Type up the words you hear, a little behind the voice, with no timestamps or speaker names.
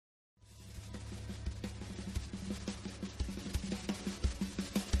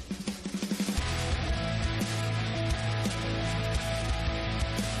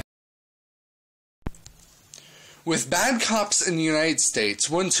With bad cops in the United States,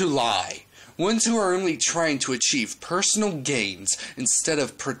 ones who lie, ones who are only trying to achieve personal gains instead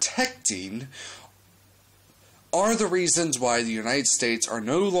of protecting, are the reasons why the United States are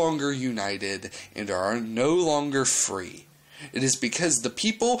no longer united and are no longer free. It is because the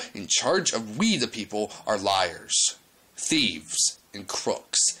people in charge of we the people are liars, thieves, and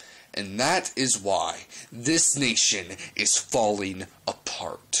crooks. And that is why this nation is falling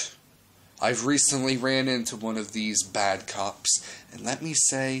apart. I've recently ran into one of these bad cops, and let me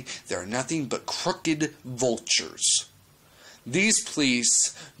say, they're nothing but crooked vultures. These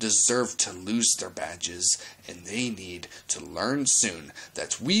police deserve to lose their badges, and they need to learn soon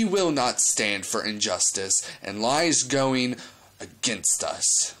that we will not stand for injustice and lies going against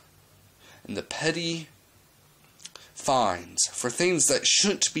us. And the petty fines for things that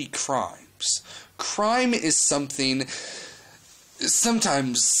shouldn't be crimes. Crime is something,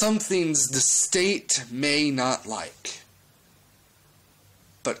 sometimes some things the state may not like.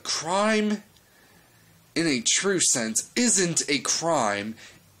 But crime, in a true sense, isn't a crime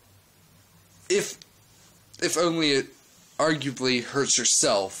if only it arguably hurts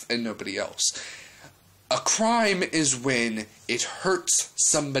yourself and nobody else. A crime is when it hurts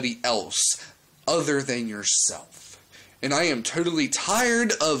somebody else other than yourself. And I am totally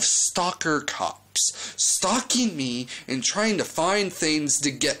tired of stalker cops stalking me and trying to find things to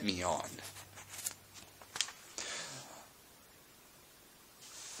get me on.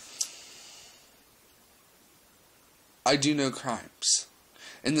 I do no crimes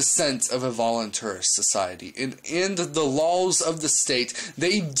in the sense of a voluntarist society. And the laws of the state,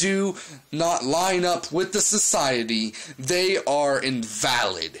 they do not line up with the society. They are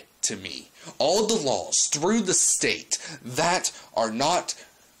invalid to me. All the laws through the state that are not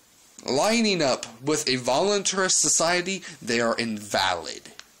lining up with a voluntarist society, they are invalid.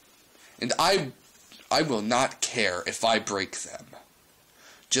 And I will not care if I break them.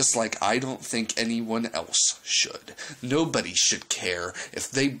 Just like I don't think anyone else should. Nobody should care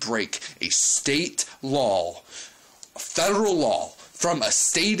if they break a state law, a federal law, from a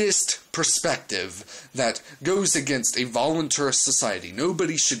statist perspective that goes against a voluntarist society.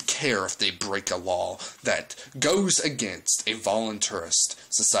 Nobody should care if they break a law that goes against a voluntarist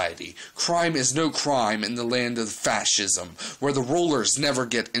society. Crime is no crime in the land of fascism, where the rulers never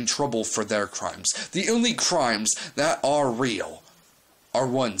get in trouble for their crimes. The only crimes that are real are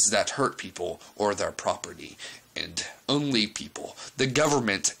ones that hurt people or their property, and only people. The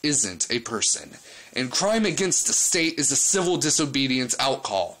government isn't a person, and crime against the state is a civil disobedience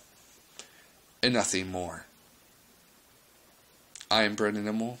outcall, and nothing more. I am Brendan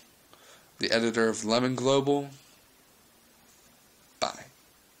Immel, the editor of Lemon Global,